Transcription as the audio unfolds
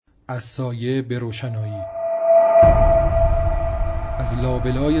از سایه به روشنایی، از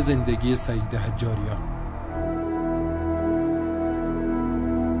لابلای زندگی سعید حجاریان.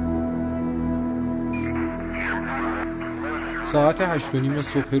 ساعت 8:30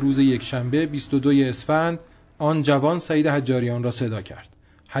 صبح روز یکشنبه 22 اسفند آن جوان سعید حجاریان را صدا کرد.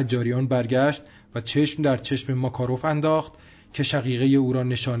 حجاریان برگشت و چشم در چشم ماکاروف انداخت که شقیقه او را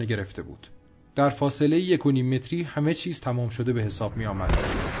نشانه گرفته بود. در فاصله 1.5 متری همه چیز تمام شده به حساب می آمد.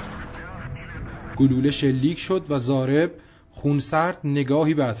 گلوله شلیک شد و ضارب خونسرد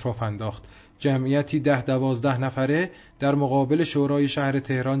نگاهی به اطراف انداخت. جمعیتی 10-12 نفره در مقابل شورای شهر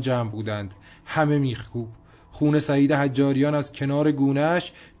تهران جمع بودند. همه میخکوب. خون سعید حجاریان از کنار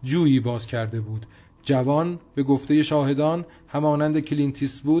گونه‌اش جویی باز کرده بود. جوان به گفته شاهدان همانند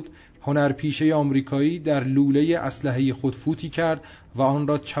کلینت بود هنرپیشه آمریکایی در لوله اسلحه خود فوتی کرد و آن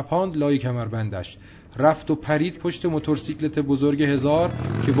را چپاند لای کمربندش. رفت و پرید پشت موتورسیکلت بزرگ 1000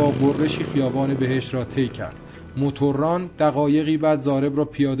 که با غرشی خیابان بهشت را طی کرد. موتورران دقایقی بعد ضارب را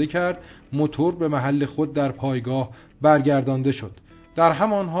پیاده کرد. موتور به محل خود در پایگاه برگردانده شد. در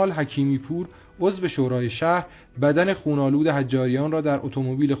همان حال حکیمی پور عضو شورای شهر بدن خونالود حجاریان را در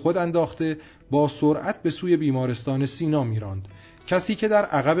اتومبیل خود انداخته با سرعت به سوی بیمارستان سینا میراند. کسی که در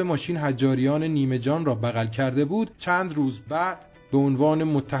عقب ماشین حجاریان نیمه جان را بغل کرده بود چند روز بعد به عنوان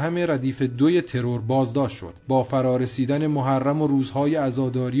متهم ردیف 2 ترور بازداشت شد. با فرارسیدن محرم و روزهای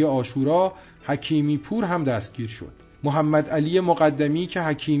عزاداری عاشورا حکیمی پور هم دستگیر شد. محمد علی مقدمی که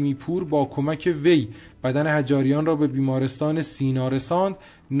حکیمی پور با کمک وی بدن حجاریان را به بیمارستان سینا رساند،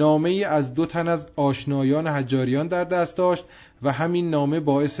 نامه‌ای از 2 تن از آشنایان حجاریان در دست داشت و همین نامه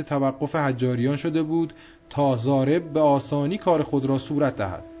باعث توقف حجاریان شده بود تا ضارب به آسانی کار خود را صورت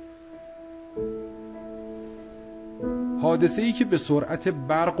دهد. حادثه‌ای که به سرعت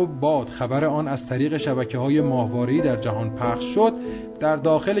برق و باد خبر آن از طریق شبکه‌های ماهواره‌ای در جهان پخش شد، در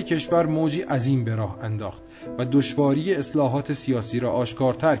داخل کشور موجی عظیم به راه انداخت و دشواری اصلاحات سیاسی را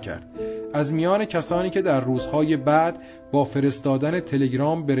آشکارتر کرد. از میان کسانی که در روزهای بعد با فرستادن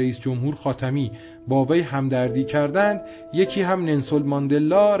تلگرام به رئیس جمهور خاتمی با وی همدردی کردند، یکی هم نلسون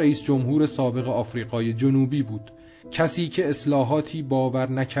ماندلا رئیس جمهور سابق آفریقای جنوبی بود. کسی که اصلاحاتی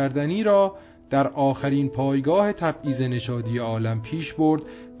باور نکردنی را در آخرین پایگاه تبعیض نژادی عالم پیش برد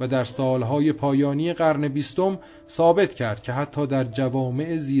و در سالهای پایانی قرن 20 ثابت کرد که حتی در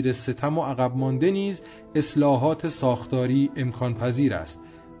جوامع زیر ستم و عقب مانده نیز اصلاحات ساختاری امکان پذیر است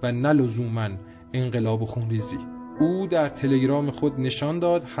و نه لزوماً انقلاب و خونریزی. او در تلگرام خود نشان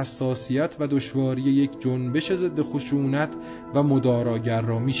داد حساسیت و دشواری یک جنبش ضد خشونت و مداراگر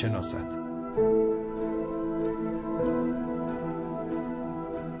را می‌شناسد.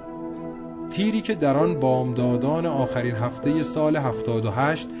 تیری که در آن بامدادان آخرین هفته سال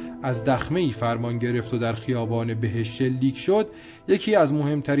 78 از دخمه‌ای فرمان گرفت و در خیابان بهشت شلیک شد، یکی از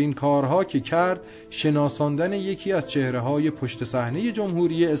مهمترین کارها که کرد شناساندن یکی از چهره‌های پشت صحنه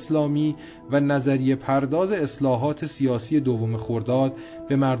جمهوری اسلامی و نظریه پرداز اصلاحات سیاسی 2 خرداد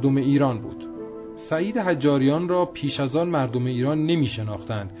به مردم ایران بود. سعید حجاریان را پیش از آن مردم ایران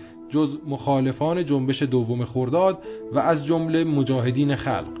نمی‌شناختند جز مخالفان جنبش 2 خرداد و از جمله مجاهدین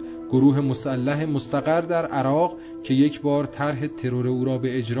خلق، گروه مسلح مستقر در عراق که یک بار طرح ترور او را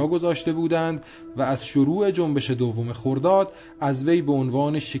به اجرا گذاشته بودند و از شروع جنبش 2 خرداد از وی به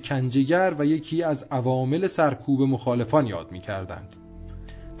عنوان شکنجهگر و یکی از عوامل سرکوب مخالفان یاد می‌کردند.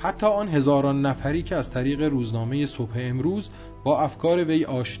 حتی آن هزاران نفری که از طریق روزنامه صبح امروز با افکار وی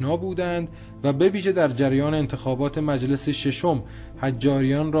آشنا بودند و به ویژه در جریان انتخابات مجلس 6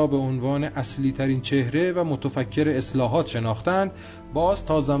 حجاریان را به عنوان اصلی ترین چهره و متفکر اصلاحات شناختند، باز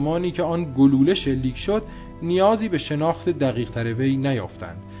تا زمانی که آن گلوله شلیک شد نیازی به شناخت دقیق تر وی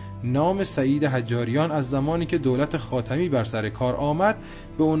نیافتند. نام سعید حجاریان از زمانی که دولت خاتمی بر سر کار آمد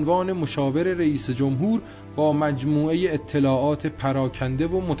به عنوان مشاور رئیس جمهور با مجموعه اطلاعات پراکنده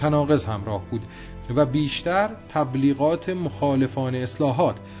و متناقض همراه بود و بیشتر تبلیغات مخالفان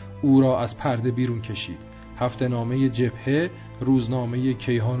اصلاحات او را از پرده بیرون کشید. هفته‌نامه جبهه، روزنامه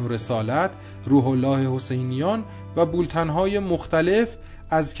کیهان و رسالت، روح الله حسینیان و بولتن‌های مختلف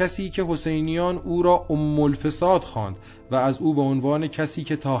از کسی که حسینیان او را الفساد خواند و از او به عنوان کسی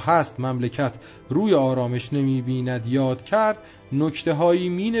که تا هست مملکت روی آرامش نمی‌بیند یاد کرد، نکته‌هایی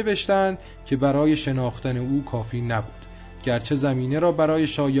می‌نوشتند که برای شناختن او کافی نبود، گرچه زمینه را برای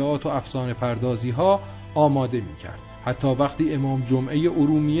شایعات و افسانه پردازی‌ها آماده می‌کرد. حتی وقتی امام جمعه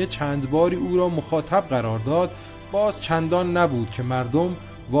ارومیه چند باری او را مخاطب قرار داد، باز چندان نبود که مردم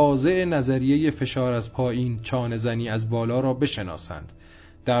واضع نظریه فشار از پایین چانه زنی از بالا را بشناسند،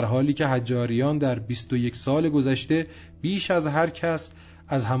 در حالی که حجاریان در 21 سال گذشته بیش از هر کس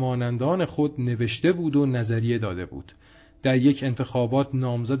از همانندان خود نوشته بود و نظریه داده بود. در یک انتخابات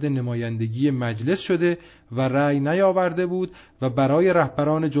نامزد نمایندگی مجلس شده و رأی نیاورده بود و برای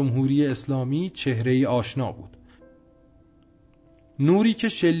رهبران جمهوری اسلامی چهره آشنا بود. نوری که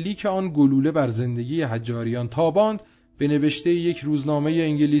شلیک آن گلوله بر زندگی حجاریان تاباند به نوشته یک روزنامه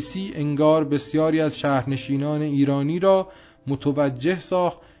انگلیسی انگار بسیاری از شهرنشینان ایرانی را متوجه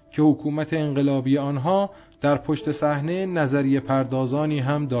ساخت که حکومت انقلابی آنها در پشت صحنه نظریه پردازانی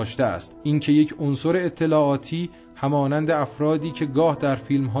هم داشته است. اینکه یک عنصر اطلاعاتی همانند افرادی که گاه در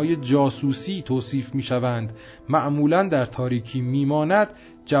فیلم‌های جاسوسی توصیف می‌شوند معمولاً در تاریکی میماند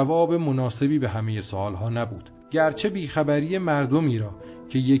جواب مناسبی به همه سوالها نبود. گرچه بیخبری مردمی را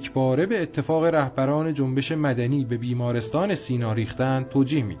که یک باره به اتفاق رهبران جنبش مدنی به بیمارستان سینا ریختند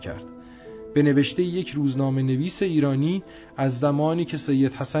توجیه می‌کرد. به نوشته یک روزنامه نویس ایرانی از زمانی که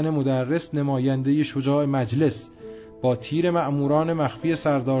سید حسن مدرس نماینده شجاع مجلس با تیر مأموران مخفی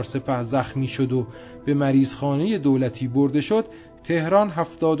سردار سپه زخمی شد و به مریضخانه دولتی برده شد، تهران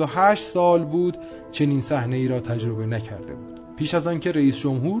 78 سال بود چنین صحنه‌ای را تجربه نکرده بود. پیش از آنکه رئیس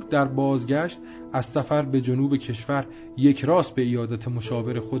جمهور در بازگشت از سفر به جنوب کشور یک راست به عیادت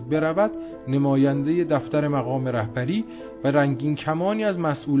مشاور خود برود، نماینده دفتر مقام رهبری و رنگین کمانی از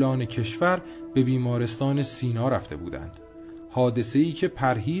مسئولان کشور به بیمارستان سینا رفته بودند. حادثه‌ای که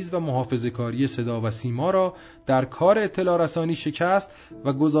پرهیز و محافظه‌کاری صدا و سیما را در کار اطلاع رسانی شکست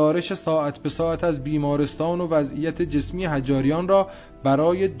و گزارش ساعت به ساعت از بیمارستان و وضعیت جسمی حجاریان را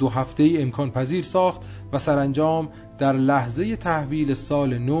برای 2 هفته امکان پذیر ساخت و سرانجام در لحظه تحویل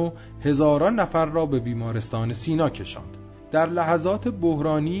سال نو هزاران نفر را به بیمارستان سینا کشاند. در لحظات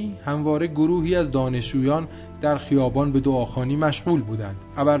بحرانی همواره گروهی از دانشجویان در خیابان به دعاخوانی مشغول بودند.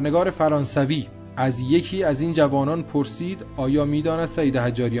 خبرنگار فرانسوی از یکی از این جوانان پرسید آیا می‌داند سعید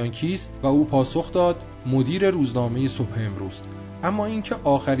حجاریان کیست و او پاسخ داد مدیر روزنامه صبح امروز. اما اینکه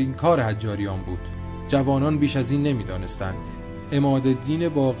آخرین کار حجاریان بود جوانان بیش از این نمی‌دانستند. عمادالدین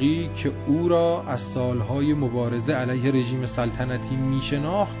باقی که او را از سالهای مبارزه علیه رژیم سلطنتی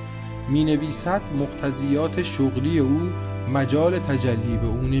می‌شناخت می‌نویسد مقتضیات شغلی او مجال تجلی به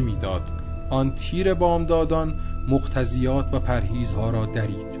او نمی‌داد. آن تیر بامدادان مقتضیات و پرهیزها را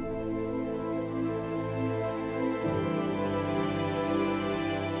درید.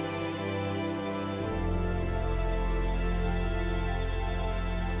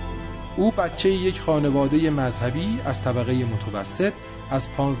 او بچه یک خانواده مذهبی از طبقه متوسط، از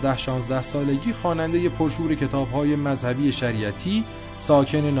 15-16 سالگی خواننده پرشور کتاب‌های مذهبی شریعتی،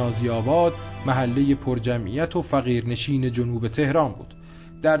 ساکن نازی‌آباد، محله پرجمعیت و فقیرنشین جنوب تهران بود.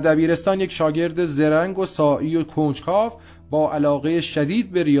 در دبیرستان یک شاگرد زرنگ و سائی و کنجکاو با علاقه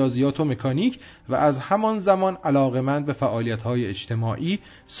شدید به ریاضیات و مکانیک و از همان زمان علاقه‌مند به فعالیت‌های اجتماعی،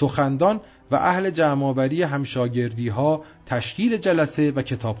 سخندان و اهل جمع‌آوری همشاگردی‌ها، تشکیل جلسه و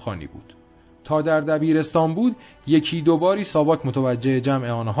کتابخوانی بود. تا در دبیرستان بود یکی دو باری ساواک متوجه جمع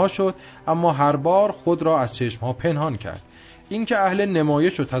آنها شد، اما هر بار خود را از چشم‌ها پنهان کرد. اینکه اهل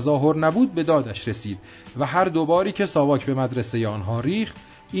نمایش و تظاهر نبود به دادش رسید و هر دوباری که ساواک به مدرسه آنها ریخت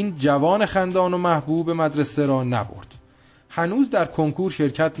این جوان خندان و محبوب مدرسه را نبرد. هنوز در کنکور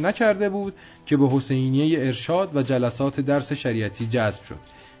شرکت نکرده بود که به حسینیه ارشاد و جلسات درس شریعتی جذب شد.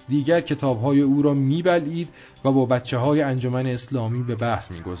 دیگر کتاب‌های او را می‌بلعید و با بچه‌های انجمن اسلامی به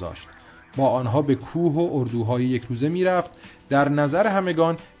بحث می‌گذاشت. با آنها به کوه و اردوهای یک روزه می‌رفت. در نظر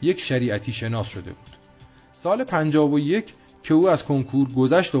همگان یک شریعتی شناس شده بود. سال 51 که او از کنکور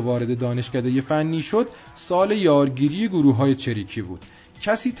گذشت و وارد دانشکده فنی شد، سال یارگیری گروه‌های چریکی بود.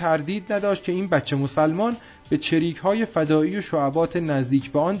 کسی تردید نداشت که این بچه مسلمان به چریک‌های فدایی و شعبات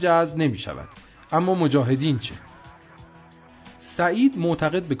نزدیک به آن جذب نمی‌شود. اما مجاهدین چه؟ سعید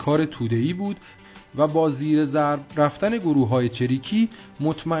معتقد به کار توده‌ای بود و با زیر ضرب رفتن گروه‌های چریکی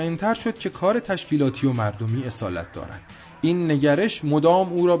مطمئن‌تر شد که کار تشکیلاتی و مردمی اصالت دارد. این نگرش مدام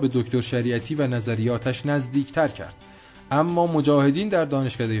او را به دکتر شریعتی و نظریاتش نزدیکتر کرد. اما مجاهدین در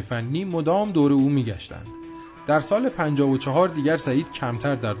دانشکده فنی مدام دور او می‌گشتند. در سال 54 دیگر سعید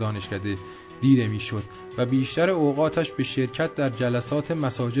کمتر در دانشکده دیده می‌شد و بیشتر اوقاتش به شرکت در جلسات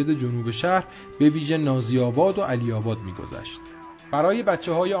مساجد جنوب شهر به ویژه نازی‌آباد و علی‌آباد می‌گذشت. برای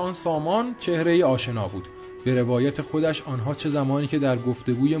بچه‌های آن سامان چهره آشنا بود. به روایت خودش آنها چه زمانی که در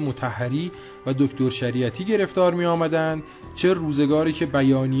گفتگوی مطهری و دکتر شریعتی گرفتار می‌آمدند، چه روزگاری که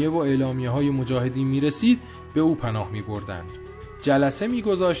بیانیه و اعلامیه‌های مجاهدین می‌رسید به او پناه می‌بردند. جلسه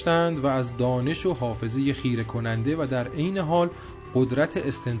می‌گذاشتند و از دانش و حافظه خیره کننده و در عین حال قدرت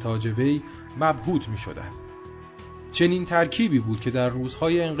استنتاج وی مبهوت می‌شدند. چنین ترکیبی بود که در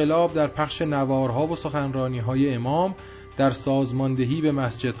روزهای انقلاب در پخش نوارها و سخنرانی‌های امام، در سازماندهی به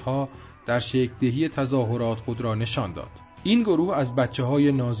مسجدها، در شکل‌دهی تظاهرات خود را نشان داد. این گروه از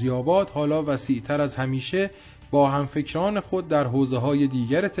بچه‌های نازی‌آباد حالا وسیع‌تر از همیشه با همفکران خود در حوزه‌های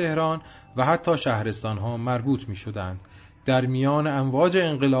دیگر تهران و حتی شهرستان‌ها مربوط می‌شدند. در میان امواج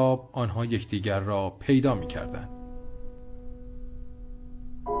انقلاب آنها یکدیگر را پیدا می‌کردند.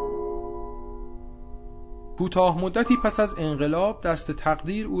 کوتاه مدتی پس از انقلاب دست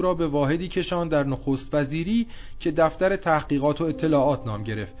تقدیر او را به واحدی کشاند در نخست وزیری که دفتر تحقیقات و اطلاعات نام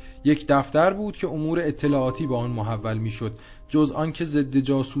گرفت. یک دفتر بود که امور اطلاعاتی به آن محول می‌شد، جز آنکه ضد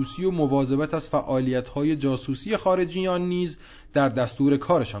جاسوسی و مواظبت از فعالیت‌های جاسوسی خارجیان نیز در دستور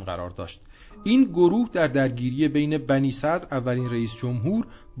کارشان قرار داشت. این گروه در درگیری بین بنی صدر اولین رئیس جمهور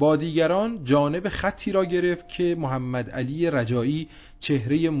با دیگران جانب خطی را گرفت که محمد علی رجایی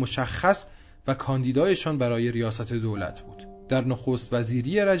چهره مشخص و کاندیدایشان برای ریاست دولت بود. در نخست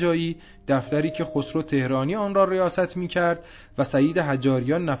وزیری رجایی، دفتری که خسرو تهرانی آن را ریاست می‌کرد و سعید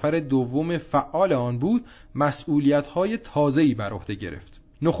حجاریان نفر دوم فعال آن بود، مسئولیت‌های تازه‌ای بر عهده گرفت.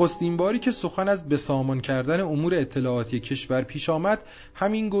 نخستین باری که سخن از بسامان کردن امور اطلاعاتی کشور پیش آمد،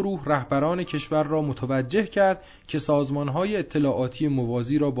 همین گروه رهبران کشور را متوجه کرد که سازمان‌های اطلاعاتی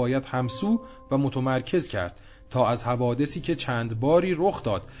موازی را باید همسو و متمرکز کرد تا از حوادثی که چند باری رخ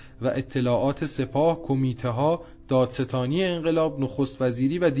داد و اطلاعات سپاه، کمیته‌ها، دادستانی انقلاب، نخست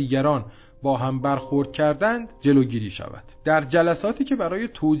وزیری و دیگران با هم برخورد کردند جلوگیری شود. در جلساتی که برای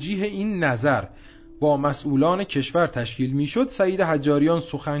توجیه این نظر با مسئولان کشور تشکیل میشد، سعید حجاریان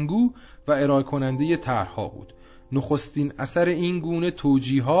سخنگو و ارائه کننده طرح‌ها بود. نخستین اثر این گونه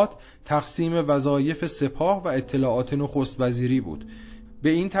توجیهات تقسیم وظایف سپاه و اطلاعات نخست وزیری بود. به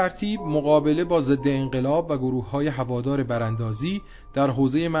این ترتیب مقابله با ضد انقلاب و گروه‌های هوادار براندازی در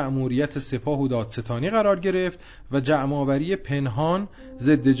حوزه مأموریت سپاه و دادستانی قرار گرفت و جمع‌آوری پنهان،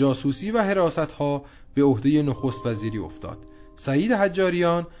 ضد جاسوسی و حراست‌ها به عهده نخست وزیری افتاد. سعید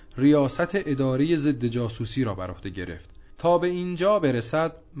حجاریان ریاست اداره ضد جاسوسی را بر عهده گرفت. تا به اینجا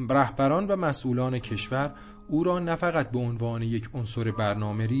برسد، رهبران و مسئولان کشور او را نه فقط به عنوان یک عنصر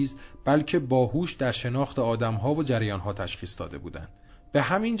برنامه‌ریز، بلکه باهوش در شناخت آدم‌ها و جریان‌ها تشخیص داده بودند. به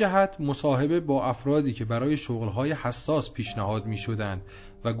همین جهت مصاحبه با افرادی که برای شغل‌های حساس پیشنهاد می‌شدند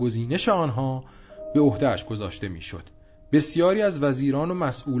و گزینش آنها به عهده‌اش گذاشته می‌شد. بسیاری از وزیران و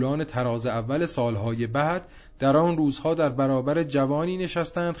مسئولان تراز اول سالهای بعد در آن روزها در برابر جوانی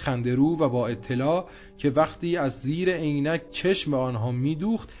نشستند خنده‌رو و با اطلاع که وقتی از زیر عینک چشم آنها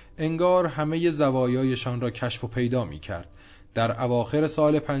می‌دوخت انگار همه زوایایشان را کشف و پیدا می‌کرد. در اواخر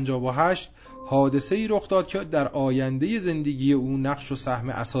سال 58 حادثه‌ای رخ داد که در آینده زندگی او نقش و سهم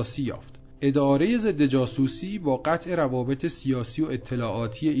اساسی یافت. اداره ضد جاسوسی با قطع روابط سیاسی و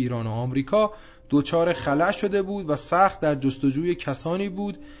اطلاعاتی ایران و آمریکا دچار خلأ شده بود و سخت در جستجوی کسانی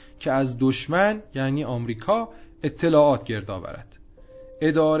بود که از دشمن یعنی آمریکا اطلاعات گرد آورد.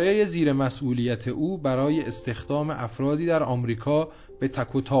 اداره زیر مسئولیت او برای استخدام افرادی در آمریکا به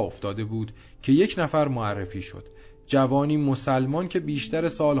تک و تا افتاده بود که یک نفر معرفی شد. جوانی مسلمان که بیشتر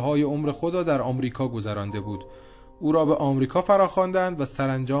سالهای عمر خود را در آمریکا گذرانده بود. او را به آمریکا فراخواندند و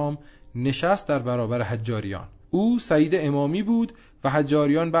سرانجام نشست در برابر حجاریان. او سعید امامی بود و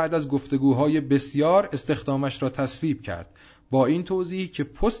حجاریان بعد از گفتگوهای بسیار استخدامش را تصویب کرد، با این توضیح که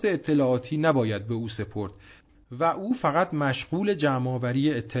پست اطلاعاتی نباید به او سپرد و او فقط مشغول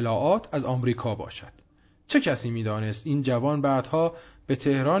جمع‌آوری اطلاعات از آمریکا باشد. چه کسی می‌دانست این جوان بعدها به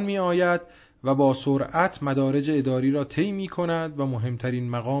تهران می‌آید و با سرعت مدارج اداری را طی می‌کند و مهمترین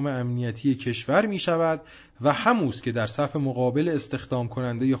مقام امنیتی کشور می‌شود و هموست که در صف مقابل استخدام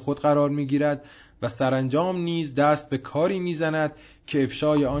کننده خود قرار می‌گیرد و سرانجام نیز دست به کاری می‌زند که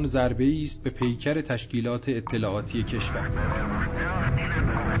افشای آن ضربه‌ای است به پیکر تشکیلات اطلاعاتی کشور.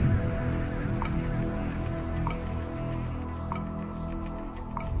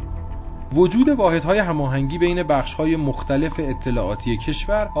 وجود واحدهای هماهنگی بین بخش‌های مختلف اطلاعاتی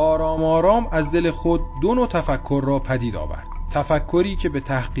کشور آرام آرام از دل خود دو نوع تفکر را پدید آورد. تفکری که به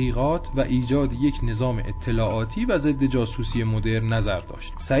تحقیقات و ایجاد یک نظام اطلاعاتی و ضد جاسوسی مدرن نظر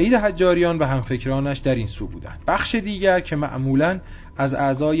داشت. سعید حجاریان و همفکرانش در این سو بودند. بخش دیگر که معمولاً از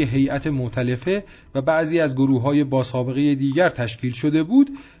اعضای هیئت مؤتلفه و بعضی از گروه‌های با سابقه دیگر تشکیل شده بود،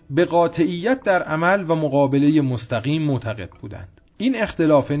 به قاطعیت در عمل و مقابله مستقیم معتقد بودند. این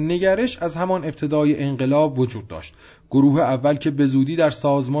اختلاف نگرش از همان ابتدای انقلاب وجود داشت. گروه اول که به زودی در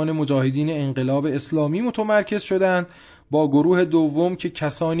سازمان مجاهدین انقلاب اسلامی متمرکز شدند، با گروه دوم که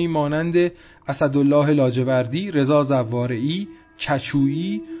کسانی مانند اسدالله لاجوردی، رضا زوارعی،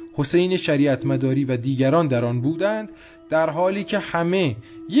 کچویی، حسین شریعتمداری و دیگران در آن بودند، در حالی که همه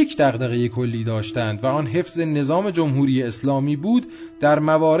یک دغدغه کلی داشتند و آن حفظ نظام جمهوری اسلامی بود، در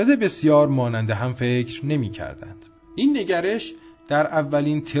موارد بسیار مانند هم فکر نمی‌کردند. این نگرش در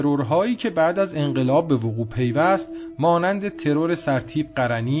اولین ترورهایی که بعد از انقلاب به وقوع پیوست، مانند ترور سرتیپ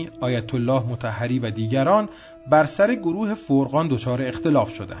قرنی، آیت الله مطهری و دیگران، بر سر گروه فرقان دچار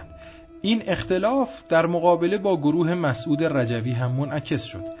اختلاف شدند. این اختلاف در مقابله با گروه مسعود رجوی هم منعکس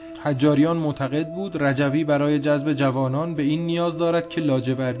شد. حجاریان معتقد بود رجوی برای جذب جوانان به این نیاز دارد که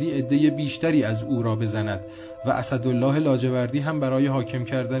لاجوردی عده بیشتری از او را بزند و اسدالله لاجوردی هم برای حاکم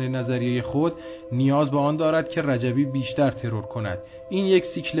کردن نظریه خود نیاز به آن دارد که رجوی بیشتر ترور کند. این یک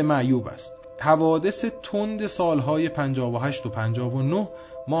سیکل معیوب است. حوادث تند سالهای 58 و 59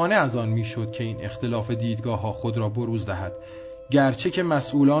 مانع از آن میشد که این اختلاف دیدگاه‌ها خود را بروز دهد، گرچه که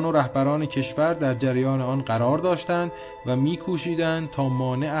مسئولان و رهبران کشور در جریان آن قرار داشتند و می‌کوشیدند تا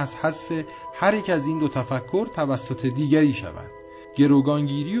مانع از حذف هر یک از این دو تفکر توسط دیگری شوند.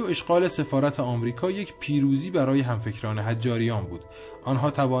 گروگانگیری و اشغال سفارت آمریکا یک پیروزی برای همفکران حجاریان بود.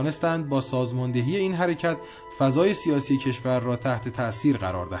 آنها توانستند با سازماندهی این حرکت فضای سیاسی کشور را تحت تأثیر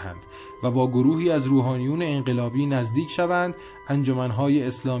قرار دهند و با گروهی از روحانیون انقلابی نزدیک شوند، انجمنهای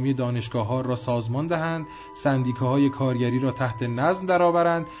اسلامی دانشگاه‌ها را سازمان دهند، سندیکاهای کارگری را تحت نظم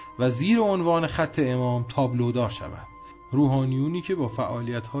درآورند و زیر عنوان خط امام تابلودار شوند. روحانیونی که با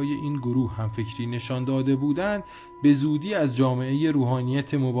فعالیت‌های این گروه همفکری نشان داده بودند، به زودی از جامعه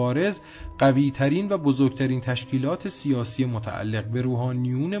روحانیت مبارز، قوی‌ترین و بزرگترین تشکیلات سیاسی متعلق به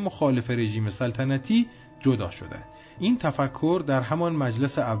روحانیون مخالف رژیم سلطنتی جدا شدند. این تفکر در همان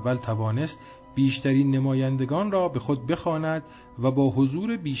مجلس اول توانست بیشترین نمایندگان را به خود بخواند و با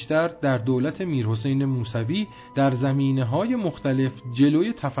حضور بیشتر در دولت میرحسین موسوی در زمینه‌های مختلف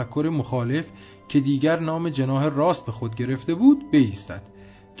جلوی تفکر مخالف که دیگر نام جناح راست به خود گرفته بود بایستد.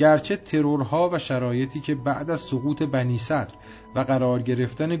 گرچه ترورها و شرایطی که بعد از سقوط بنی صدر و قرار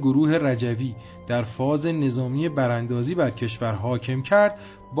گرفتن گروه رجوی در فاز نظامی براندازی بر کشور حاکم کرد،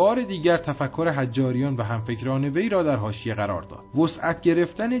 بار دیگر تفکر حجاریان و همفکران وی را در حاشیه قرار داد. وسعت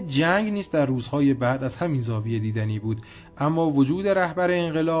گرفتن جنگ نیز در روزهای بعد از همین زاویه دیدنی بود، اما وجود رهبر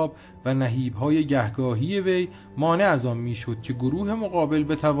انقلاب و نهیب‌های گهگاهی وی مانع از آن میشد که گروه مقابل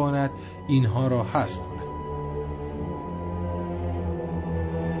بتواند اینها را حذف کند.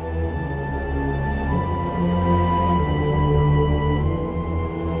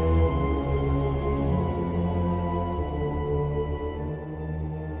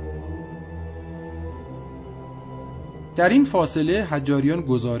 در این فاصله حجاریان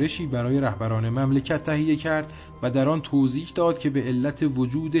گزارشی برای رهبران مملکت تهیه کرد و در آن توضیح داد که به علت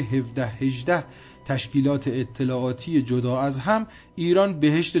وجود 17-18 تشکیلات اطلاعاتی جدا از هم ایران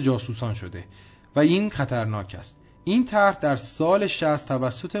بهشت جاسوسان شده و این خطرناک است. این طرح در سال 60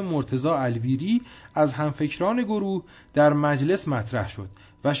 توسط مرتضی الویری از همفکران گروه در مجلس مطرح شد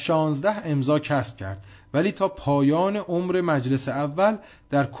و 16 امضا کسب کرد، ولی تا پایان عمر مجلس اول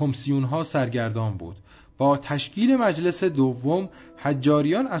در کمیسیون‌ها سرگردان بود. با تشکیل مجلس دوم،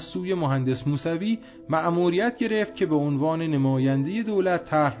 حجاریان از سوی مهندس موسوی مأموریت گرفت که به عنوان نماینده دولت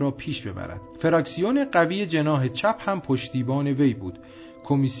طرح را پیش ببرد. فراکسیون قوی جناح چپ هم پشتیبان وی بود.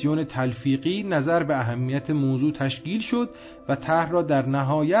 کمیسیون تلفیقی نظر به اهمیت موضوع تشکیل شد و طرح را در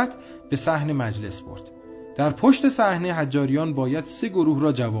نهایت به صحن مجلس برد. در پشت صحنه حجاریان باید 3 گروه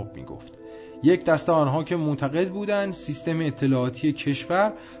را جواب می‌گفت. یک دسته آنها که معتقد بودند سیستم اطلاعاتی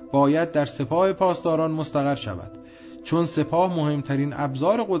کشور باید در سپاه پاسداران مستقر شود، چون سپاه مهمترین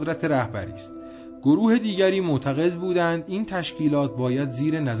ابزار قدرت رهبری است. گروه دیگری معتقد بودند این تشکیلات باید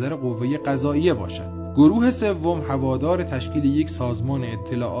زیر نظر قوه قضاییه باشد. گروه سوم هوادار تشکیل یک سازمان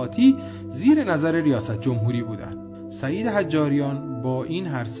اطلاعاتی زیر نظر ریاست جمهوری بودند. سعید حجاریان با این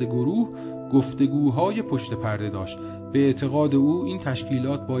هر 3 گروه گفتگوهای پشت پرده داشت. به اعتقاد او این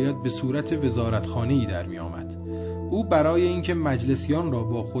تشکیلات باید به صورت وزارتخانه‌ای در می آمد. او برای اینکه مجلسیان را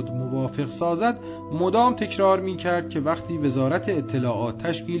با خود موافق سازد مدام تکرار می کرد که وقتی وزارت اطلاعات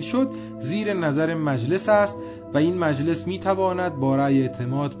تشکیل شد زیر نظر مجلس است و این مجلس می تواند با رأی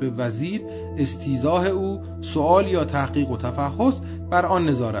اعتماد به وزیر استیضاح او سؤال یا تحقیق و تفحص بر آن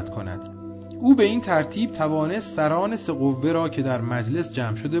نظارت کند. او به این ترتیب توانست سران 3 قوه را که در مجلس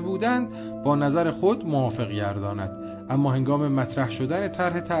جمع شده بودند با نظر خود موافق گرداند. اما هنگام مطرح شدن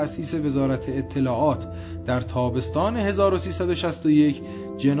طرح تأسیس وزارت اطلاعات در تابستان 1361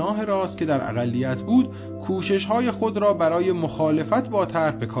 جناح راست که در اقلیت بود کوشش‌های خود را برای مخالفت با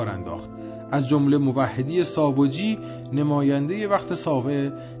طرح به کار انداخت. از جمله موحدی ساوجی نماینده وقت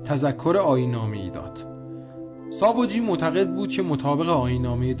ساوه تذکر آیین‌نامه‌ای داد. ساوجی معتقد بود که مطابق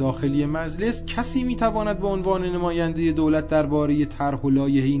آیین‌نامه داخلی مجلس کسی میتواند به عنوان نماینده دولت درباره طرح و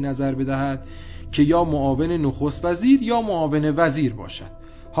لایحه‌ای نظر بدهد که یا معاون نخست وزیر یا معاون وزیر باشد.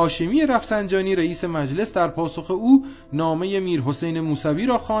 هاشمی رفسنجانی رئیس مجلس در پاسخ او نامه میرحسین موسوی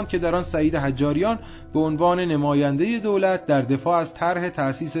را خواند که در آن سعید حجاریان به عنوان نماینده دولت در دفاع از طرح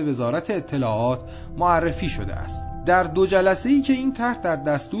تأسیس وزارت اطلاعات معرفی شده است. در 2 جلسه‌ای که این طرح در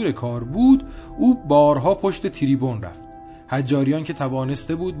دستور کار بود، او بارها پشت تریبون رفت. حجاریان که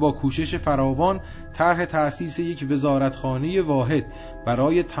توانسته بود با کوشش فراوان طرح تأسیس یک وزارتخانه واحد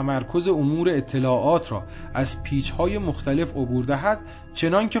برای تمرکز امور اطلاعات را از پیچ‌های مختلف عبور دهد،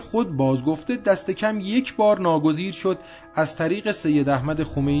 چنان که خود بازگفته دست کم 1 بار ناگزیر شد از طریق سید احمد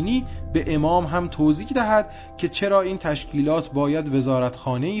خمینی به امام هم توضیح دهد که چرا این تشکیلات باید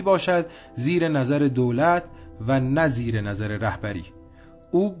وزارتخانه‌ای باشد زیر نظر دولت و نه زیر نظر رهبری.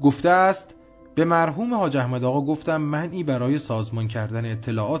 او گفته است: به مرحوم حاج احمد آقا گفتم معنی برای سازمان کردن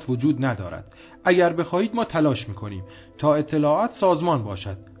اطلاعات وجود ندارد. اگر بخواهید ما تلاش میکنیم تا اطلاعات سازمان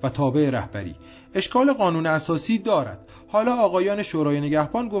باشد و تابع رهبری. اشکال قانون اساسی دارد. حالا آقایان شورای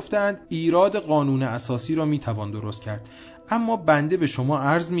نگهبان گفتند ایراد قانون اساسی را میتوان درست کرد، اما بنده به شما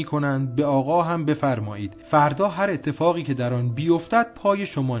عرض میکنند به آقا هم بفرمایید فردا هر اتفاقی که در آن بیفتد پای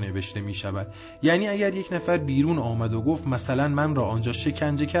شما نوشته میشود. یعنی اگر یک نفر بیرون آمد و گفت مثلا من را آنجا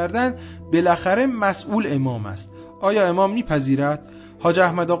شکنجه کردند، بالاخره مسئول امام است. آیا امام میپذیرد؟ حاج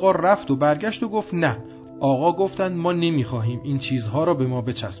احمد آقا رفت و برگشت و گفت نه. آقا گفتند ما نمیخواهیم این چیزها را به ما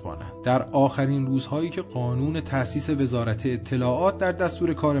بچسبانند. در آخرین روزهایی که قانون تأسیس وزارت اطلاعات در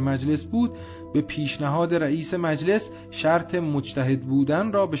دستور کار مجلس بود، به پیشنهاد رئیس مجلس شرط مجتهد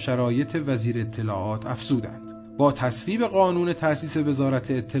بودن را به شرایط وزیر اطلاعات افزودند. با تصویب قانون تأسیس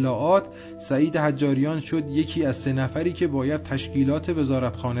وزارت اطلاعات، سعید حجاریان شد یکی از 3 نفری که باید تشکیلات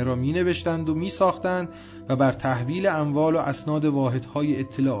وزارتخانه را می‌نوشتند و می‌ساختند و بر تحویل اموال و اسناد واحدهای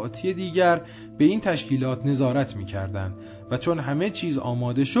اطلاعاتی دیگر به این تشکیلات نظارت می‌کردند و چون همه چیز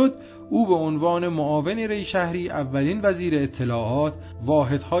آماده شد، او به عنوان معاون ری شهری اولین وزیر اطلاعات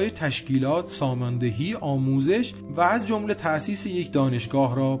واحدهای تشکیلات، ساماندهی، آموزش و از جمله تأسیس یک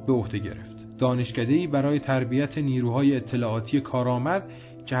دانشگاه را به عهده گرفت. دانشکده‌ای برای تربیت نیروهای اطلاعاتی کارآمد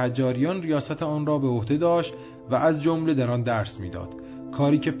که حجاریان ریاست آن را به عهده داشت و از جمله در آن درس می‌داد،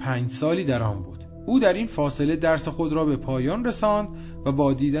 کاری که 5 سالی در آن بود. او در این فاصله درس خود را به پایان رساند و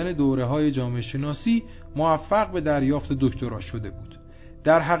با دیدن دوره‌های جامعه شناسی موفق به دریافت دکترا شده بود.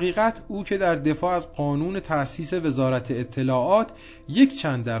 در حقیقت او که در دفاع از قانون تأسیس وزارت اطلاعات یک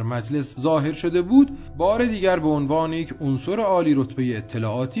چند در مجلس ظاهر شده بود، بار دیگر به عنوان یک عنصر عالی رتبه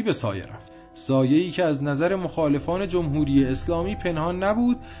اطلاعاتی به سایه رفت. سایه‌ای که از نظر مخالفان جمهوری اسلامی پنهان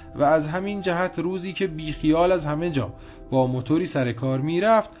نبود و از همین جهت روزی که بیخیال از همه جا با موتوری سر کار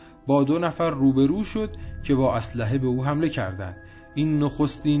میرفت، با 2 نفر روبرو شد که با اسلحه به او حمله کردند. این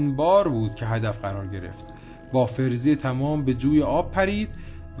نخستین بار بود که هدف قرار گرفت. با فرضیه تمام به جوی آب پرید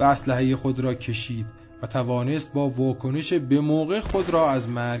و اسلحه خود را کشید و توانست با واکنش به موقع خود را از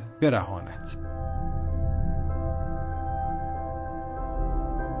مرگ برهاند.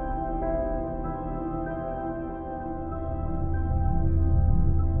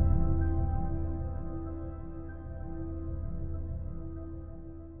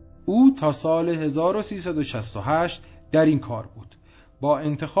 او تا سال 1368 در این کار بود. با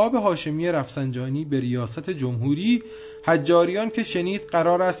انتخاب هاشمی رفسنجانی به ریاست جمهوری، حجاریان که شنید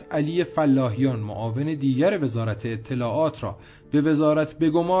قرار است علی فلاحیان معاون دیگر وزارت اطلاعات را به وزارت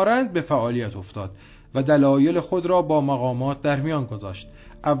بگمارند، به فعالیت افتاد و دلایل خود را با مقامات در میان گذاشت.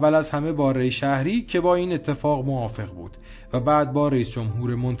 اول از همه با ری شهری که با این اتفاق موافق بود و بعد با رئیس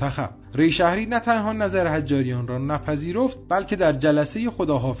جمهور منتخب. ری شهری نه تنها نظر حجاریان را نپذیرفت، بلکه در جلسه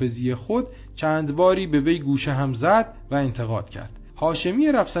خداحافظی خود چند باری به وی گوشه هم زد و انتقاد کرد.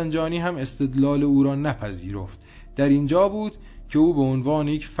 هاشمی رفسنجانی هم استدلال او را نپذیرفت. در اینجا بود که او به عنوان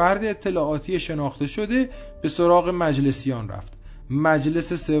یک فرد اطلاعاتی شناخته شده به سراغ مجلسیان رفت.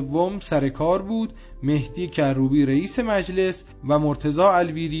 مجلس سوم سر کار بود. مهدی کروبی رئیس مجلس و مرتضی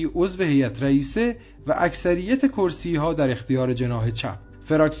الویری عضو هیئت رئیسه و اکثریت کرسی ها در اختیار جناح چپ.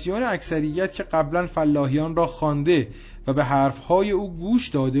 فراکسیون اکثریت که قبلا فلاحیان را خوانده و به حرفهای او گوش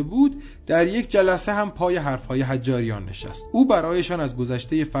داده بود، در یک جلسه هم پای حرفهای حجاریان نشست. او برایشان از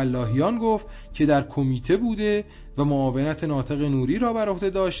گذشته فلاحیان گفت که در کمیته بوده و معاونت ناطق نوری را بر عهده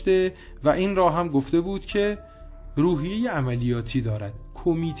داشته و این را هم گفته بود که روحیه عملیاتی دارد.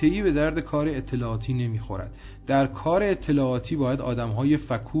 کمیته‌ای به درد کار اطلاعاتی نمیخورد. در کار اطلاعاتی باید آدم‌های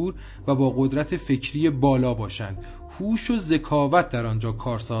فکور و با قدرت فکری بالا باشند. هوش و ذکاوت در آنجا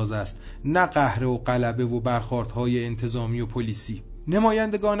کارساز است، نه قهر و غلبه و برخوردهای انتظامی و پلیسی.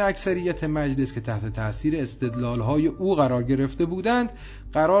 نمایندگان اکثریت مجلس که تحت تأثیر استدلال‌های او قرار گرفته بودند،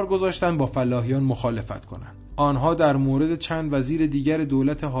 قرار گذاشتند با فلاحیان مخالفت کنند. آنها در مورد چند وزیر دیگر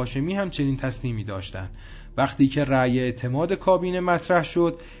دولت هاشمی هم چنین تصمیمی داشتند. وقتی که رأی اعتماد کابینه مطرح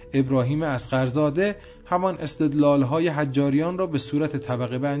شد، ابراهیم اصغرزاده همان استدلال‌های حجاریان را به صورت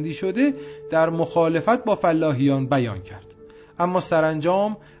طبقه بندی شده در مخالفت با فلاحیان بیان کرد. اما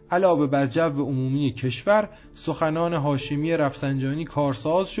سرانجام علاوه بر جو عمومی کشور، سخنان هاشمی رفسنجانی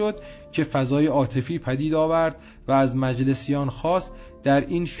کارساز شد که فضای عاطفی پدید آورد و از مجلسیان خواست در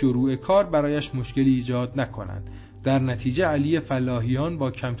این شروع کار برایش مشکلی ایجاد نکنند. در نتیجه علی فلاحیان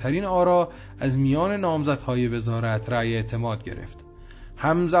با کمترین آرا از میان نامزدهای وزارت رأی اعتماد گرفت.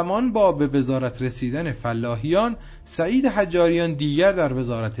 همزمان با به وزارت رسیدن فلاحیان، سعید حجاریان دیگر در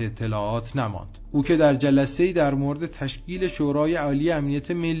وزارت اطلاعات نماند. او که در جلسه‌ای در مورد تشکیل شورای عالی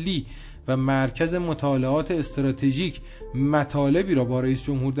امنیت ملی و مرکز مطالعات استراتژیک مطالبی را با رئیس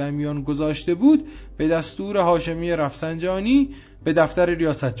جمهور در میان گذاشته بود، به دستور هاشمی رفسنجانی به دفتر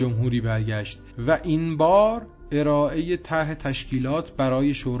ریاست جمهوری برگشت و این بار ارائه طرح تشکیلات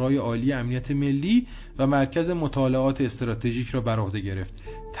برای شورای عالی امنیت ملی و مرکز مطالعات استراتژیک را بر عهده گرفت.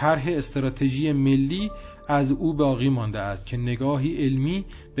 طرح استراتژی ملی از او باقی مانده است که نگاهی علمی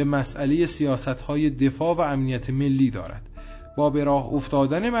به مسئله سیاست‌های دفاع و امنیت ملی دارد. با به راه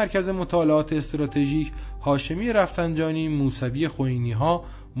افتادن مرکز مطالعات استراتژیک، هاشمی رفسنجانی موسوی خوئینی‌ها،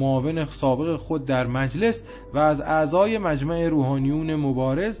 معاون سابق خود در مجلس و از اعضای مجمع روحانیون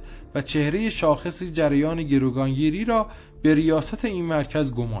مبارز و چهره شاخص جریان گروگانگیری را به ریاست این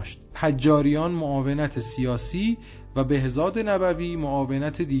مرکز گماشت. حجاریان معاونت سیاسی و بهزاد نبوی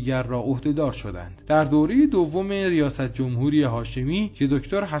معاونت دیگر را عهدهدار شدند. در دوره دوم ریاست جمهوری هاشمی که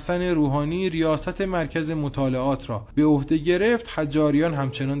دکتر حسن روحانی ریاست مرکز مطالعات را به عهده گرفت، حجاریان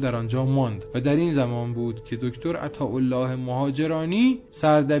همچنان در آنجا ماند و در این زمان بود که دکتر عطاالله مهاجرانی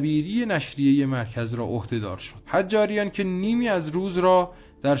سردبیری نشریه مرکز را عهدهدار شد. حجاریان که نیمی از روز را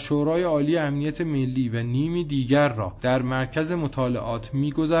در شورای عالی امنیت ملی و نیمی دیگر را در مرکز مطالعات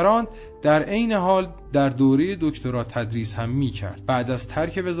می‌گذراند، در عین حال در دوره دکترا تدریس هم می‌کرد. بعد از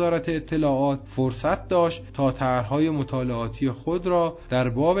ترک وزارت اطلاعات فرصت داشت تا طرح‌های مطالعاتی خود را در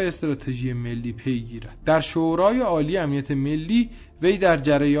باب استراتژی ملی پی گیرد. در شورای عالی امنیت ملی وی در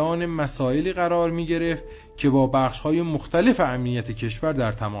جریان مسائلی قرار می‌گرفت که با بخش‌های مختلف امنیت کشور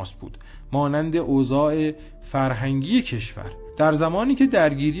در تماس بود، مانند اوضاع فرهنگی کشور. در زمانی که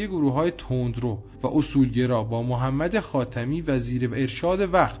درگیری گروه‌های تندرو و اصولگرا با محمد خاتمی وزیر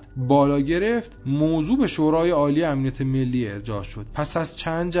ارشاد وقت بالا گرفت، موضوع به شورای عالی امنیت ملی ارجاع شد. پس از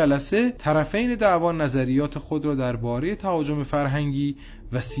چند جلسه طرفین دعوا نظریات خود را درباره تهاجم فرهنگی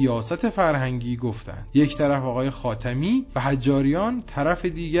و سیاست فرهنگی گفتند. یک طرف آقای خاتمی و حجاریان، طرف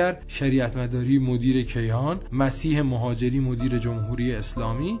دیگر شریعت مداری مدیر کیهان، مسیح مهاجری مدیر جمهوری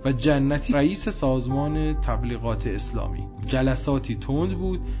اسلامی و جنتی رئیس سازمان تبلیغات اسلامی. جلساتی تند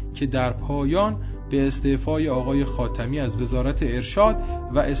بود که در پایان به استعفای آقای خاتمی از وزارت ارشاد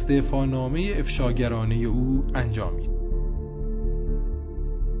و استعفانامه افشاگرانه او انجامید.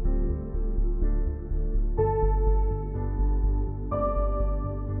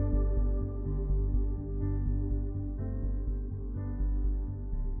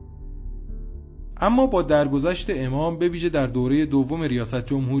 اما با درگذشت امام، به ویژه در دوره دوم ریاست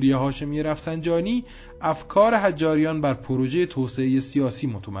جمهوری هاشمی رفسنجانی، افکار حجاریان بر پروژه توسعه سیاسی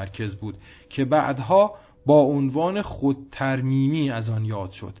متمرکز بود که بعدها با عنوان خودترمیمی از آن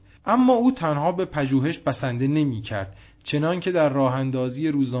یاد شد. اما او تنها به پژوهش بسنده نمی کرد، چنان که در راه اندازی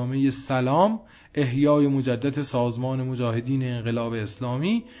روزنامه سلام، احیای مجدد سازمان مجاهدین انقلاب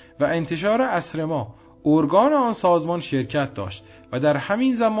اسلامی و انتشار عصر ما، ارگان آن سازمان شرکت داشت و در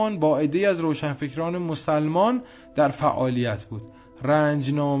همین زمان با عده‌ای از روشنفکران مسلمان در فعالیت بود.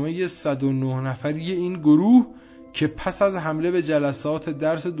 رنجنامه 109 نفری این گروه که پس از حمله به جلسات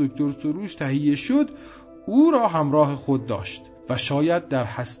درس دکتر سروش تهیه شد، او را همراه خود داشت و شاید در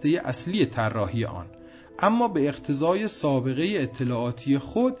هسته اصلی طراحی آن، اما به اقتضای سابقه اطلاعاتی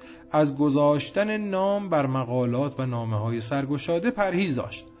خود از گذاشتن نام بر مقالات و نامه‌های سرگشاده پرهیز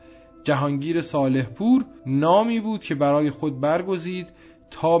داشت. جهانگیر صالح پور نامی بود که برای خود برگزید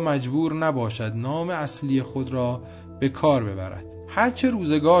تا مجبور نباشد نام اصلی خود را به کار ببرد. هرچه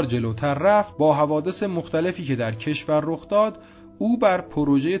روزگار جلوتر رفت، با حوادث مختلفی که در کشور رخ داد، او بر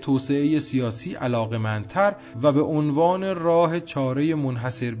پروژه توسعه سیاسی علاقه‌مندتر و به عنوان راه چاره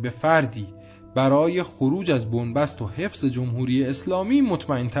منحصر به فردی برای خروج از بنبست و حفظ جمهوری اسلامی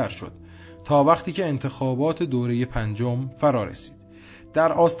مطمئن‌تر شد، تا وقتی که انتخابات دوره پنجم فرا رسید.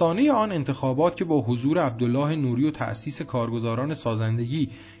 در آستانه آن انتخابات که با حضور عبدالله نوری و تأسیس کارگزاران سازندگی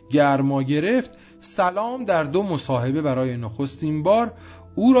گرما گرفت، سلام در 2 مصاحبه برای نخستین بار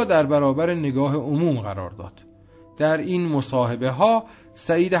او را در برابر نگاه عموم قرار داد. در این مصاحبه ها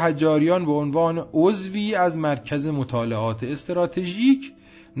سعید حجاریان به عنوان عضوی از مرکز مطالعات استراتژیک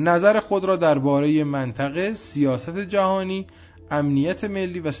نظر خود را درباره منطقه، سیاست جهانی، امنیت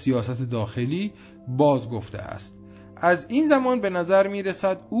ملی و سیاست داخلی باز گفته است. از این زمان به نظر می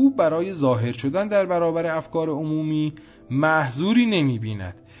رسد او برای ظاهر شدن در برابر افکار عمومی محظوری نمی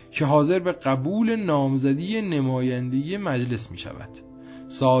بیند، که حاضر به قبول نامزدی نمایندگی مجلس می شود.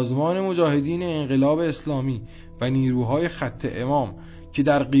 سازمان مجاهدین انقلاب اسلامی و نیروهای خط امام که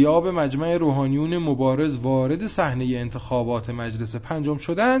در غیاب مجمع روحانیون مبارز وارد صحنه انتخابات مجلس پنجم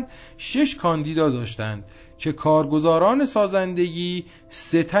شدند 6 کاندیدا داشتند که کارگزاران سازندگی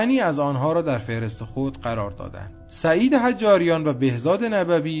 3 تنی از آنها را در فهرست خود قرار دادند. سعید حجاریان و بهزاد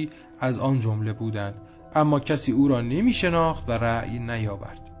نبوی از آن جمله بودند، اما کسی او را نمی شناخت و رأی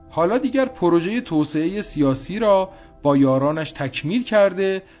نیاورد. حالا دیگر پروژه توسعه سیاسی را با یارانش تکمیل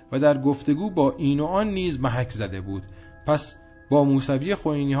کرده و در گفتگو با این و آن نیز محک زده بود. پس با موسوی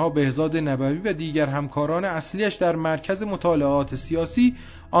خوئینی‌ها، بهزاد نبوی و دیگر همکاران اصلیش در مرکز مطالعات سیاسی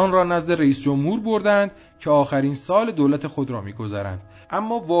آن را نزد رئیس جمهور بردند که آخرین سال دولت خود را می‌گذرند.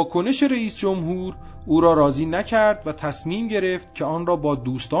 اما واکنش رئیس جمهور او را راضی نکرد و تصمیم گرفت که آن را با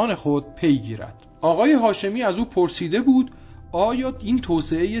دوستان خود پی گیرد. آقای هاشمی از او پرسیده بود آیا این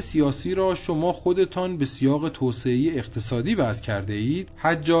توسعه سیاسی را شما خودتان به سیاق توسعه اقتصادی وضع کرده اید؟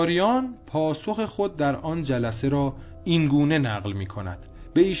 حجاریان پاسخ خود در آن جلسه را این گونه نقل می کند.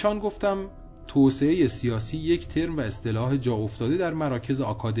 به ایشان گفتم توسعه سیاسی یک ترم و اصطلاح جا افتاده در مراکز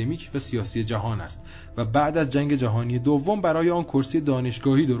آکادمیک و سیاسی جهان است و بعد از جنگ جهانی دوم برای آن کرسی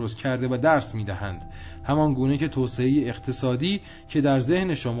دانشگاهی درست کرده و درس می دهند. همان گونه که توسعه اقتصادی که در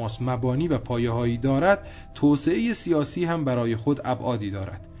ذهن شماست مبانی و پایه‌هایی دارد، توسعه سیاسی هم برای خود ابعادی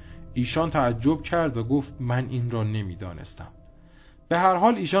دارد. ایشان تعجب کرد و گفت من این را نمی دانستم. به هر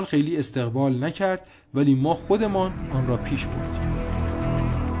حال ایشان خیلی استقبال نکرد، ولی ما خودمان آن را پیش بردیم.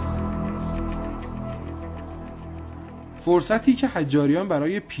 فرصتی که حجاریان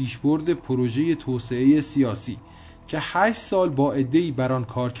برای پیشبرد پروژه توسعه سیاسی که 8 سال با عده‌ای بر آن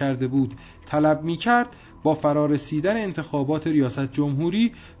کار کرده بود طلب می‌کرد، با فرارسیدن انتخابات ریاست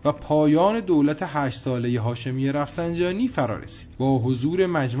جمهوری و پایان دولت 8 ساله هاشمی رفسنجانی فرارسید. با حضور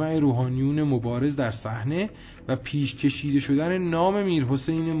مجمع روحانیون مبارز در صحنه و پیش کشیده شدن نام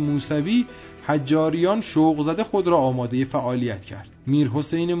میرحسین موسوی، حجاریان شوق زده خود را آماده فعالیت کرد.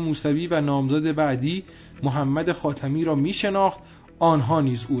 میرحسین موسوی و نامزد بعدی محمد خاتمی را می شناخت، آنها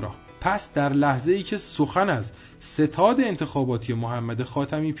نیز او را. پس در لحظه‌ای که سخن از ستاد انتخاباتی محمد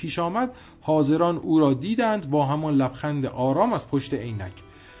خاتمی پیش آمد، حاضران او را دیدند با همان لبخند آرام از پشت عینک.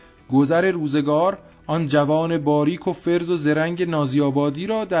 گذر روزگار آن جوان باریک و فرز و زرنگ نازی‌آبادی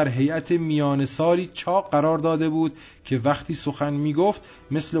را در هیئت میان سالی چاق قرار داده بود که وقتی سخن می گفت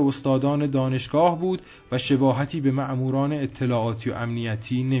مثل استادان دانشگاه بود و شباهتی به مأموران اطلاعاتی و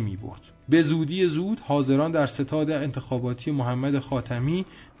امنیتی نمی برد. به زودی زود حاضران در ستاد انتخاباتی محمد خاتمی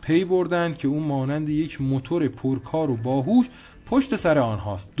پی بردند که او مانند یک موتور پرکار و باهوش پشت سر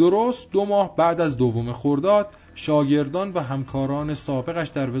آنهاست. درست 2 ماه بعد از 2 خرداد شاگردان و همکاران سابقش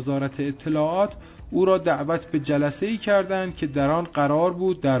در وزارت اطلاعات او را دعوت به جلسه‌ای کردند که در آن قرار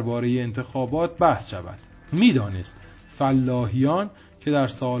بود درباره انتخابات بحث شود. می‌دانست فلاحیان که در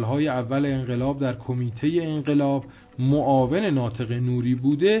سالهای اول انقلاب در کمیته انقلاب معاون ناطق نوری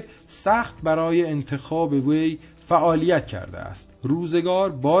بوده، سخت برای انتخاب وی فعالیت کرده است. روزگار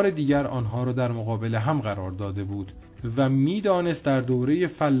بار دیگر آنها را در مقابل هم قرار داده بود و می‌دانست در دوره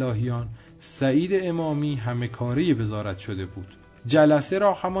فلاحیان سعید امامی همه کاره وزارت شده بود. جلسه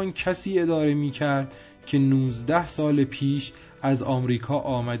را همان کسی اداره می‌کرد که 19 سال پیش از آمریکا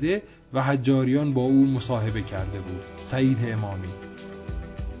آمده و حجاریان با او مصاحبه کرده بود، سعید امامی.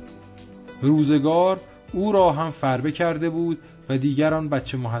 روزگار او را هم فربه کرده بود و دیگر آن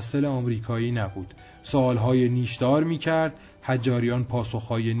بچه محصل آمریکایی نبود. سوالهای نیشدار می‌کرد، حجاریان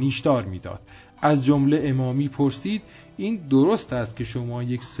پاسخهای نیشدار می‌داد. از جمله امامی پرسید این درست است که شما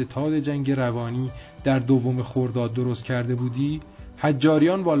یک ستاد جنگ روانی در 2 خرداد درست کرده بودی؟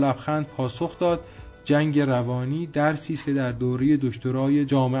 حجاریان با لبخند پاسخ داد جنگ روانی درسی است که در دوره دکترای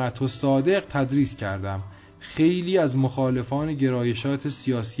جامعه الصادق تدریس کردم. خیلی از مخالفان گرایشات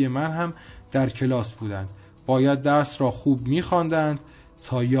سیاسی من هم در کلاس بودند. باید درس را خوب می‌خواندند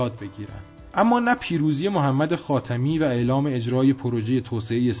تا یاد بگیرند. اما نه پیروزی محمد خاتمی و اعلام اجرای پروژه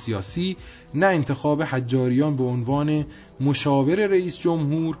توسعه سیاسی، نه انتخاب حجاریان به عنوان مشاور رئیس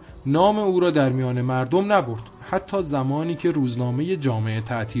جمهور نام او را در میان مردم نبرد. حتی زمانی که روزنامه جامعه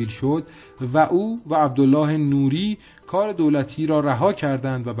تعطیل شد و او و عبدالله نوری کار دولتی را رها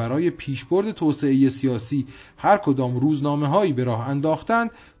کردند و برای پیشبرد توسعه سیاسی هر کدام روزنامه‌هایی به راه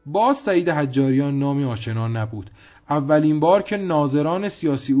انداختند، باز سعید حجاریان نامی آشنا نبود. اولین بار که ناظران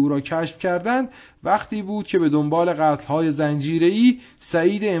سیاسی او را کشف کردند وقتی بود که به دنبال قتل‌های زنجیره‌ای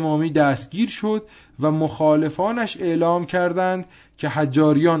سعید امامی دستگیر شد و مخالفانش اعلام کردند که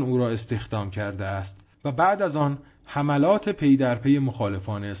حجاریان او را استخدام کرده است و بعد از آن حملات پی در پی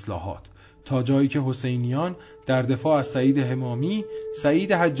مخالفان اصلاحات. تا جایی که حسینیان در دفاع از سعید همامی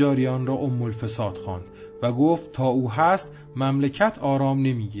سعید حجاریان را الفساد خواند و گفت تا او هست مملکت آرام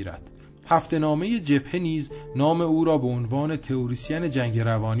نمیگیرد. هفته‌نامه جبهه نیز نام او را به عنوان تئوریسین جنگ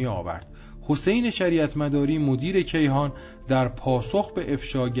روانی آورد. حسین شریعت مداری مدیر کیهان در پاسخ به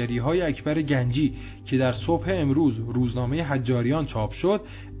افشاگری‌های اکبر گنجی که در صبح امروز روزنامه حجاریان چاپ شد،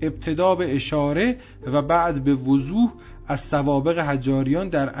 ابتدا به اشاره و بعد به وضوح از سوابق حجاریان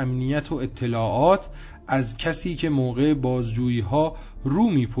در امنیت و اطلاعات، از کسی که موقع بازجویی‌ها رو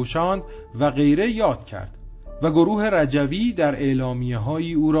می‌پوشاند و غیره یاد کرد و گروه رجوی در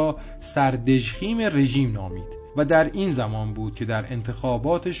اعلامیه‌های او را سردژخیم رژیم نامید. و در این زمان بود که در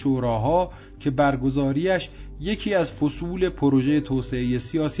انتخابات شوراها که برگزاریش یکی از فصول پروژه توسعه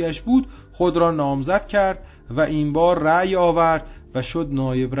سیاسیش بود خود را نامزد کرد و این بار رأی آورد و شد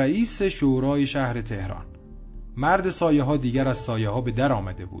نایب رئیس شورای شهر تهران. مرد سایه ها دیگر از سایه ها به در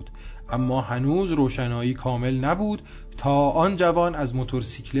آمده بود، اما هنوز روشنایی کامل نبود تا آن جوان از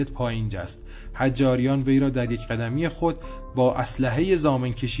موتورسیکلت پایین جست. حجاریان وی را در یک قدمی خود با اسلحه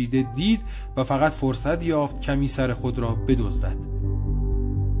زامن کشیده دید و فقط فرصت یافت کمی سر خود را بدزدد.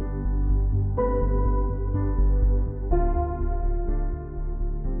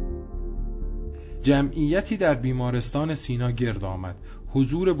 جمعیتی در بیمارستان سینا گرد آمد.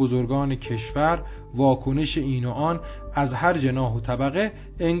 حضور بزرگان کشور، واکنش این و آن از هر جناح و طبقه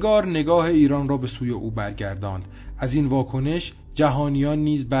انگار نگاه ایران را به سوی او برگرداند. از این واکنش جهانیان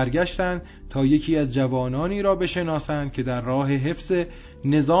نیز برگشتند تا یکی از جوانانی را بشناسند که در راه حفظ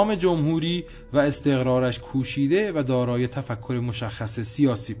نظام جمهوری و استقرارش کوشیده و دارای تفکر مشخص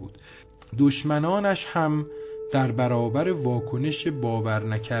سیاسی بود. دشمنانش هم در برابر واکنش باور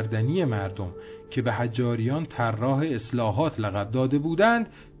نکردنی مردم که به حجاریان طراح اصلاحات لقب داده بودند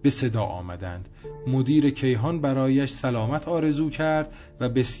به صدا آمدند. مدیر کیهان برایش سلامت آرزو کرد و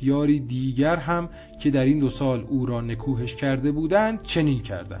بسیاری دیگر هم که در این 2 سال او را نکوهش کرده بودند چنین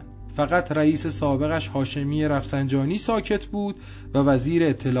کردند. فقط رئیس سابقش هاشمی رفسنجانی ساکت بود و وزیر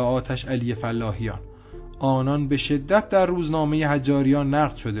اطلاعاتش علی فلاحیان. آنان به شدت در روزنامه حجاریان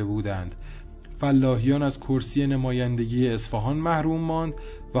نقد شده بودند. فلاحیان از کرسی نمایندگی اصفهان محروم ماند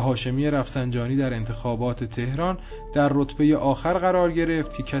و هاشمی رفسنجانی در انتخابات تهران در رتبه آخر قرار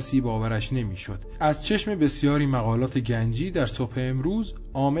گرفت که کسی باورش نمیشد. از چشم بسیاری مقالات گنجی در صبح امروز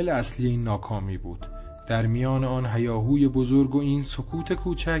عامل اصلی این ناکامی بود. در میان آن هیاهوی بزرگ و این سکوت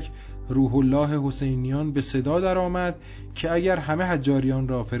کوچک روح الله حسینیان به صدا درآمد که اگر همه حجاریان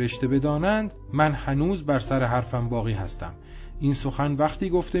را فرشته بدانند من هنوز بر سر حرفم باقی هستم. این سخن وقتی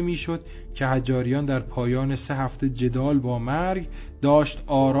گفته میشد که حجاریان در پایان 3 هفته جدال با مرگ داشت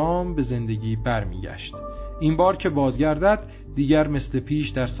آرام به زندگی برمیگشت. این بار که بازگردد دیگر مثل پیش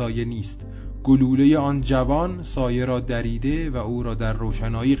در سایه نیست. گلوله آن جوان سایه را دریده و او را در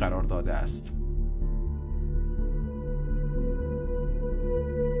روشنایی قرار داده است.